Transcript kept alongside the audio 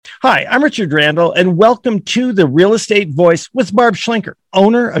Hi, I'm Richard Randall, and welcome to the Real Estate Voice with Barb Schlinker,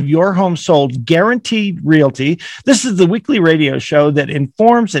 owner of Your Home Sold Guaranteed Realty. This is the weekly radio show that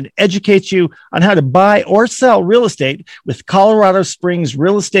informs and educates you on how to buy or sell real estate with Colorado Springs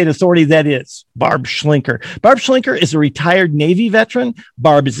Real Estate Authority, that is, Barb Schlinker. Barb Schlinker is a retired Navy veteran.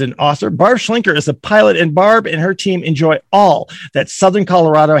 Barb is an author. Barb Schlinker is a pilot, and Barb and her team enjoy all that Southern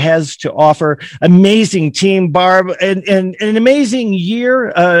Colorado has to offer. Amazing team, Barb, and an amazing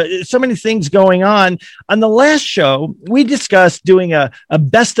year. So many things going on. On the last show, we discussed doing a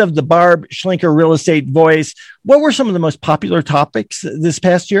best of the Barb Schlinker Real Estate Voice. What were some of the most popular topics this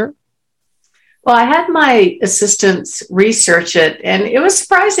past year? Well, I had my assistants research it, and it was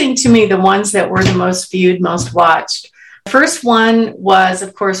surprising to me the ones that were the most viewed, most watched. The first one was,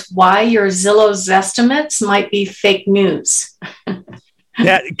 of course, why your Zillow's estimates might be fake news.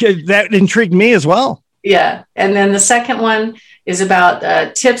 That intrigued me as well. Yeah. And then the second one is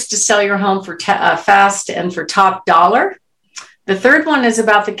about tips to sell your home for fast and for top dollar. The third one is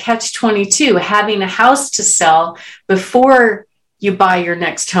about the catch-22, having a house to sell before you buy your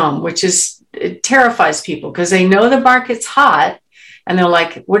next home, which it terrifies people because they know the market's hot and they're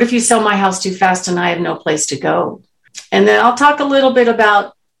like, what if you sell my house too fast and I have no place to go? And then I'll talk a little bit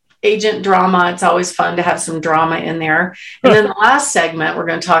about agent drama. It's always fun to have some drama in there. And then the last segment we're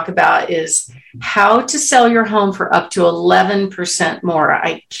going to talk about is how to sell your home for up to 11% more.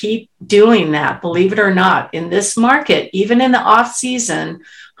 I keep doing that, believe it or not. In this market, even in the off season,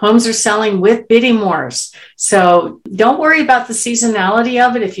 homes are selling with bidding wars. So don't worry about the seasonality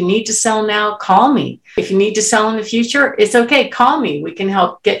of it. If you need to sell now, call me. If you need to sell in the future, it's okay. Call me. We can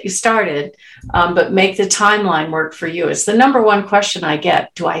help get you started, but make the timeline work for you. It's the number one question I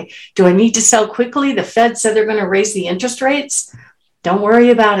get. Do I need to sell quickly? The Fed said they're going to raise the interest rates. Don't worry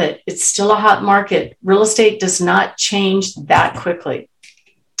about it. It's still a hot market. Real estate does not change that quickly.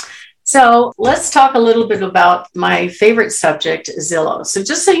 So let's talk a little bit about my favorite subject, Zillow. So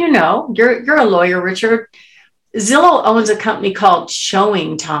just so you know, you're a lawyer, Richard. Zillow owns a company called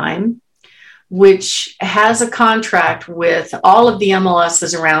ShowingTime, which has a contract with all of the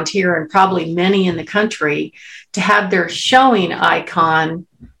MLSs around here and probably many in the country to have their showing icon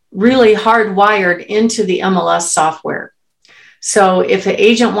really hardwired into the MLS software. So if an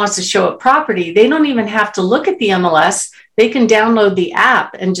agent wants to show a property, they don't even have to look at the MLS. They can download the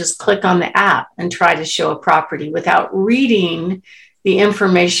app and just click on the app and try to show a property without reading the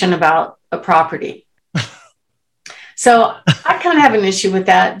information about a property. So I kind of have an issue with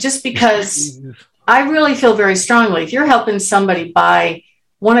that just because I really feel very strongly if you're helping somebody buy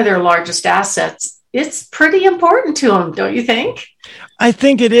one of their largest assets, it's pretty important to them, don't you think? I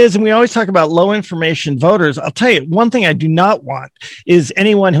think it is. And we always talk about low information voters. I'll tell you, one thing I do not want is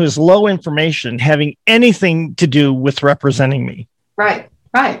anyone who is low information having anything to do with representing me. Right.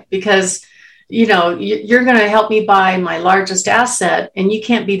 Because, you're going to help me buy my largest asset and you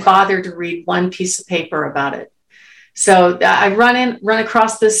can't be bothered to read one piece of paper about it. So I run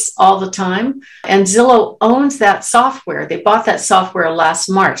across this all the time, and Zillow owns that software. They bought that software last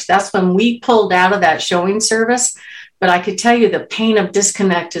March. That's when we pulled out of that showing service. But I could tell you the pain of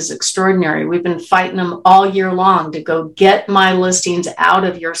disconnect is extraordinary. We've been fighting them all year long to go get my listings out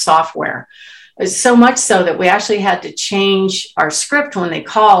of your software. It's so much so that we actually had to change our script when they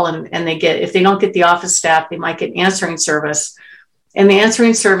call and if they don't get the office staff, they might get answering service. And the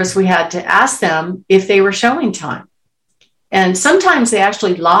answering service, we had to ask them if they were showing time. And sometimes they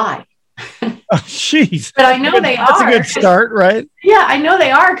actually lie. Oh, jeez. But I know they are. That's a good start, right? Yeah, I know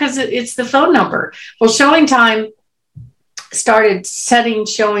they are because it's the phone number. Well, ShowingTime started setting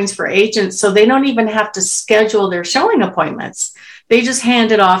showings for agents, so they don't even have to schedule their showing appointments. They just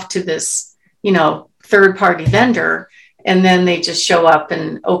hand it off to this, third-party vendor, and then they just show up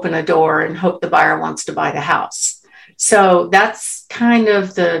and open a door and hope the buyer wants to buy the house. So that's kind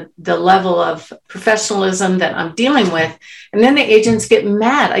of the level of professionalism that I'm dealing with. And then the agents get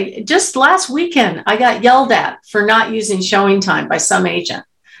mad. Just last weekend, I got yelled at for not using ShowingTime by some agent.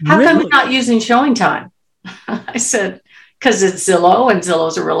 How come you're not using ShowingTime? I said, because it's Zillow, and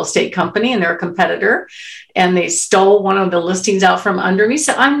Zillow's a real estate company and they're a competitor, and they stole one of the listings out from under me.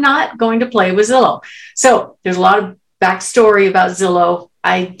 So I'm not going to play with Zillow. So there's a lot of backstory about Zillow.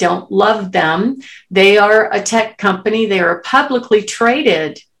 I don't love them. They are a tech company. They are a publicly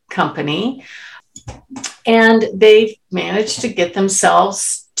traded company, and they've managed to get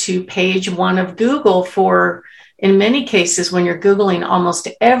themselves to page one of Google for, in many cases, when you're Googling almost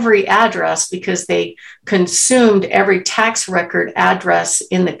every address, because they consumed every tax record address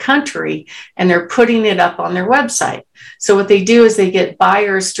in the country and they're putting it up on their website. So what they do is they get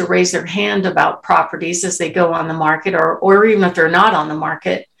buyers to raise their hand about properties as they go on the market, or even if they're not on the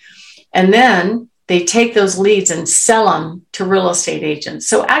market. And then they take those leads and sell them to real estate agents.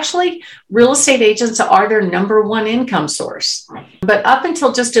 So actually, real estate agents are their number one income source. But up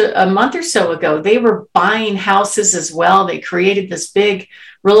until just a month or so ago, they were buying houses as well. They created this big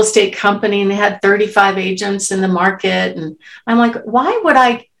real estate company and they had 35 agents in the market. And I'm like, why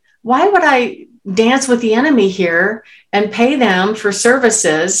would I dance with the enemy here and pay them for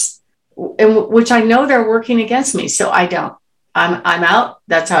services, which I know they're working against me? So I don't. I'm out.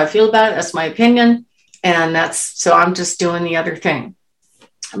 That's how I feel about it. That's my opinion. And so I'm just doing the other thing.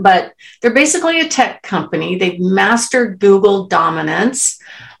 But they're basically a tech company. They've mastered Google dominance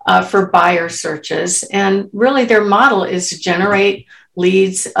for buyer searches. And really their model is to generate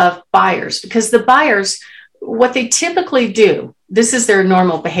leads of buyers, because the buyers, what they typically do, this is their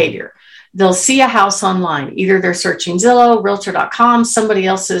normal behavior. They'll see a house online. Either they're searching Zillow, Realtor.com, somebody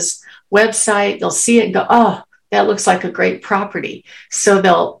else's website. They'll see it and go, oh, that looks like a great property. So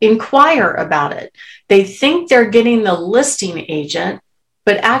they'll inquire about it. They think they're getting the listing agent,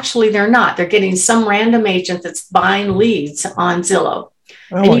 but actually they're not. They're getting some random agent that's buying leads on Zillow.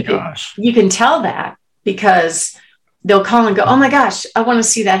 Oh my gosh. You can tell that because they'll call and go, oh my gosh, I want to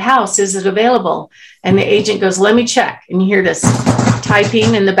see that house. Is it available? And the agent goes, let me check. And you hear this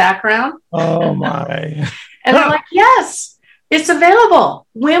typing in the background. Oh my. And they're like, yes, it's available.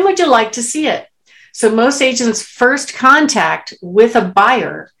 When would you like to see it? So most agents' first contact with a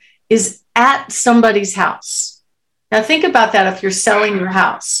buyer is at somebody's house. Now think about that if you're selling your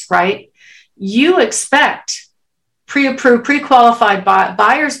house, right? You expect pre-approved, pre-qualified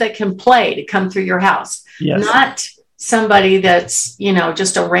buyers that can play to come through your house, yes. Not somebody that's,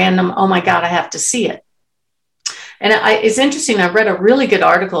 just a random, oh my God, I have to see it. And it's interesting. I read a really good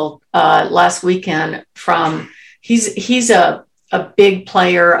article last weekend from, he's a big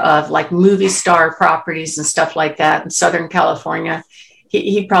player of like movie star properties and stuff like that in Southern California.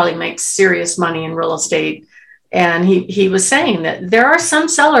 He probably makes serious money in real estate. And he was saying that there are some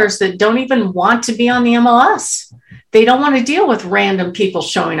sellers that don't even want to be on the MLS. They don't want to deal with random people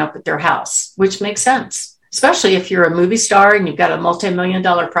showing up at their house, which makes sense, especially if you're a movie star and you've got a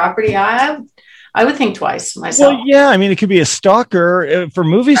multi-million-dollar property. I would think twice myself. Well, yeah. I mean, it could be a stalker for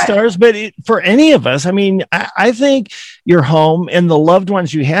movie stars, but for any of us, I mean, I think your home and the loved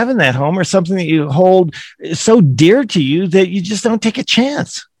ones you have in that home are something that you hold so dear to you that you just don't take a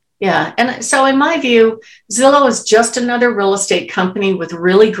chance. Yeah. And so in my view, Zillow is just another real estate company with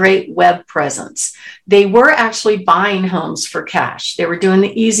really great web presence. They were actually buying homes for cash. They were doing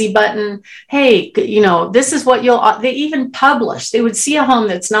the easy button. Hey, this is what they even publish. They would see a home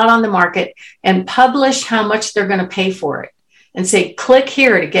that's not on the market and publish how much they're going to pay for it and say, click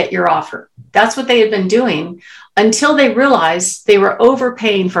here to get your offer. That's what they had been doing until they realized they were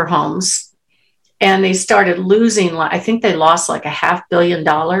overpaying for homes. And they started losing, I think they lost like $500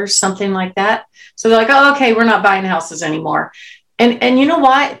 million, something like that. So they're like, oh, okay, we're not buying houses anymore. And you know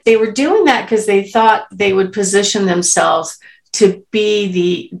why? They were doing that because they thought they would position themselves to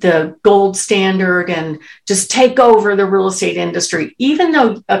be the gold standard and just take over the real estate industry. Even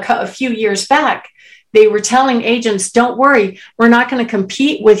though a few years back, they were telling agents, don't worry, we're not going to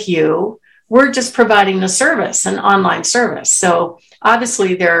compete with you. We're just providing a service, an online service. So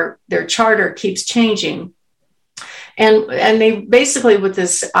obviously their charter keeps changing. And they basically, with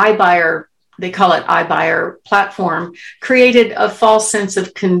this iBuyer, they call it iBuyer platform, created a false sense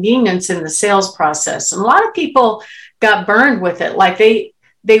of convenience in the sales process. And a lot of people got burned with it. Like they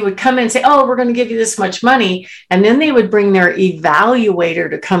would come in and say, oh, we're going to give you this much money. And then they would bring their evaluator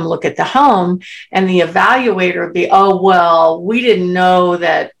to come look at the home. And the evaluator would be, oh, well, we didn't know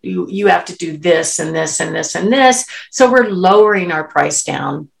that you have to do this and this and this and this. So we're lowering our price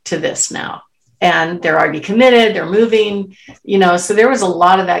down to this now. And they're already committed. They're moving, so there was a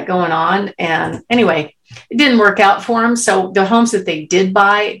lot of that going on. And anyway, it didn't work out for them. So the homes that they did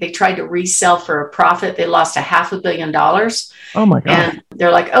buy, they tried to resell for a profit. They lost $500 million. Oh my God. And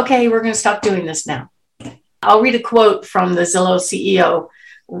they're like, okay, we're going to stop doing this now. I'll read a quote from the Zillow CEO,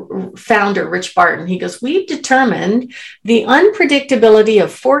 founder, Rich Barton. He goes, we've determined the unpredictability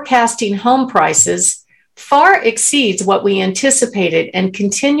of forecasting home prices far exceeds what we anticipated, and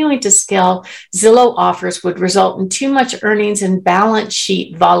continuing to scale Zillow offers would result in too much earnings and balance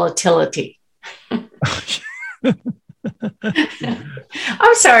sheet volatility. I'm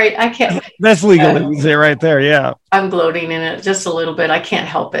sorry, I can't. That's legally right there. Yeah. I'm gloating in it just a little bit. I can't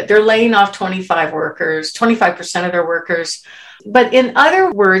help it. They're laying off 25% of their workers. But in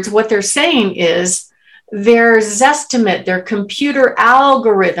other words, what they're saying is their Zestimate, their computer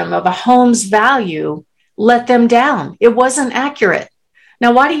algorithm of a home's value, let them down. It wasn't accurate.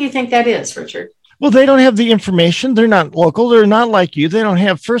 Now, why do you think that is, Richard? Well, they don't have the information. They're not local. They're not like you. They don't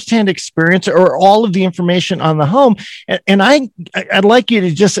have firsthand experience or all of the information on the home. And I'd like you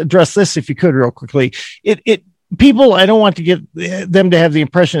to just address this, if you could, real quickly. People, I don't want to get them to have the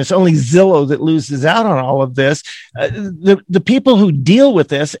impression it's only Zillow that loses out on all of this. The people who deal with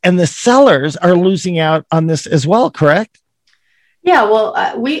this and the sellers are losing out on this as well, correct? Yeah,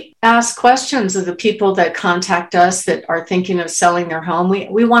 well, we ask questions of the people that contact us that are thinking of selling their home.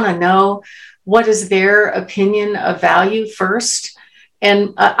 We want to know what is their opinion of value first.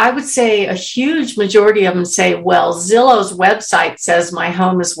 And I would say a huge majority of them say, well, Zillow's website says my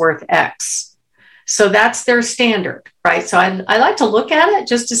home is worth X. So that's their standard, right? So I like to look at it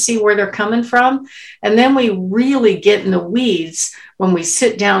just to see where they're coming from. And then we really get in the weeds when we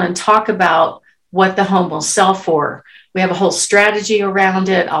sit down and talk about what the home will sell for. We have a whole strategy around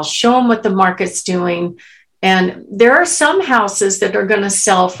it. I'll show them what the market's doing. And there are some houses that are going to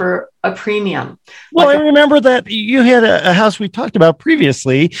sell for a premium. Well, I remember that you had a house we talked about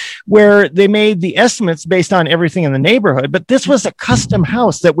previously where they made the estimates based on everything in the neighborhood, but this was a custom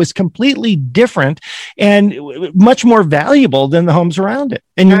house that was completely different and much more valuable than the homes around it.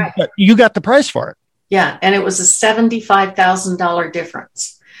 And you got the price for it. Yeah, and it was a $75,000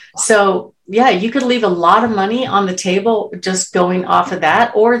 difference. So yeah, you could leave a lot of money on the table just going off of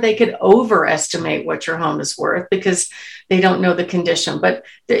that, or they could overestimate what your home is worth because they don't know the condition. But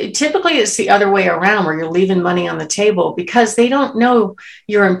typically it's the other way around where you're leaving money on the table because they don't know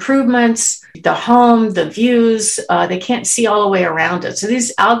your improvements, the home, the views. They can't see all the way around it. So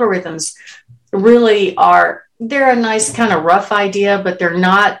these algorithms really they're a nice kind of rough idea, but they're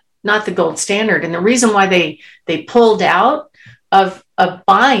not the gold standard. And the reason why they pulled out of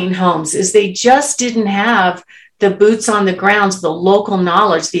buying homes is they just didn't have the boots on the ground, the local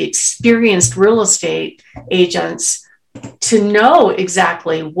knowledge, the experienced real estate agents to know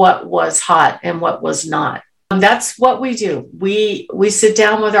exactly what was hot and what was not. That's what we do. We sit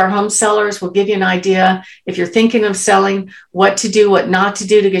down with our home sellers. We'll give you an idea if you're thinking of selling, what to do, what not to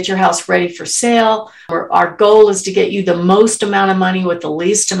do to get your house ready for sale. Our goal is to get you the most amount of money with the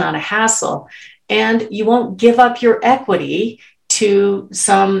least amount of hassle. And you won't give up your equity to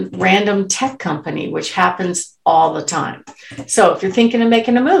some random tech company, which happens all the time. So if you're thinking of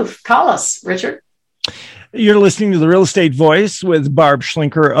making a move, call us, Richard. You're listening to The Real Estate Voice with Barb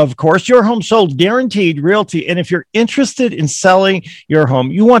Schlinker, of course. Your home sold, guaranteed realty. And if you're interested in selling your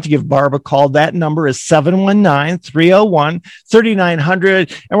home, you want to give Barb a call. That number is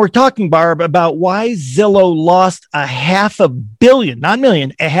 719-301-3900. And we're talking, Barb, about why Zillow lost $500 million, not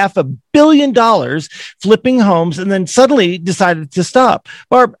million, $500 million flipping homes and then suddenly decided to stop.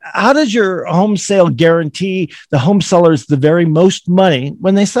 Barb, how does your home sale guarantee the home sellers the very most money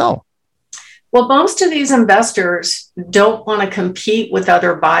when they sell? Well, most of these investors don't want to compete with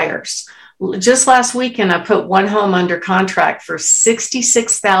other buyers. Just last weekend, I put one home under contract for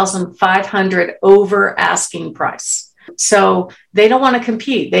 $66,500 over asking price. So they don't want to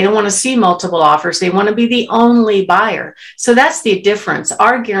compete. They don't want to see multiple offers. They want to be the only buyer. So that's the difference.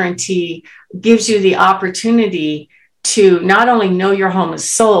 Our guarantee gives you the opportunity to not only know your home is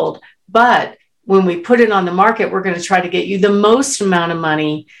sold, but when we put it on the market, we're going to try to get you the most amount of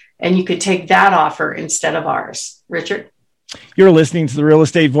money. And you could take that offer instead of ours. Richard? You're listening to The Real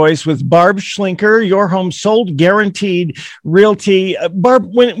Estate Voice with Barb Schlinker, your home sold, guaranteed realty.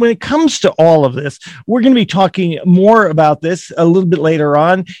 Barb, when it comes to all of this, we're going to be talking more about this a little bit later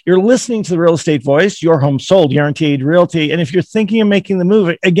on. You're listening to The Real Estate Voice, your home sold, guaranteed realty. And if you're thinking of making the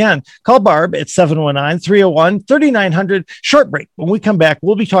move, again, call Barb at 719-301-3900. Short break. When we come back,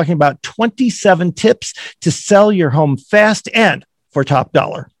 we'll be talking about 27 tips to sell your home fast and for top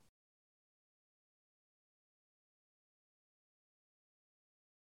dollar.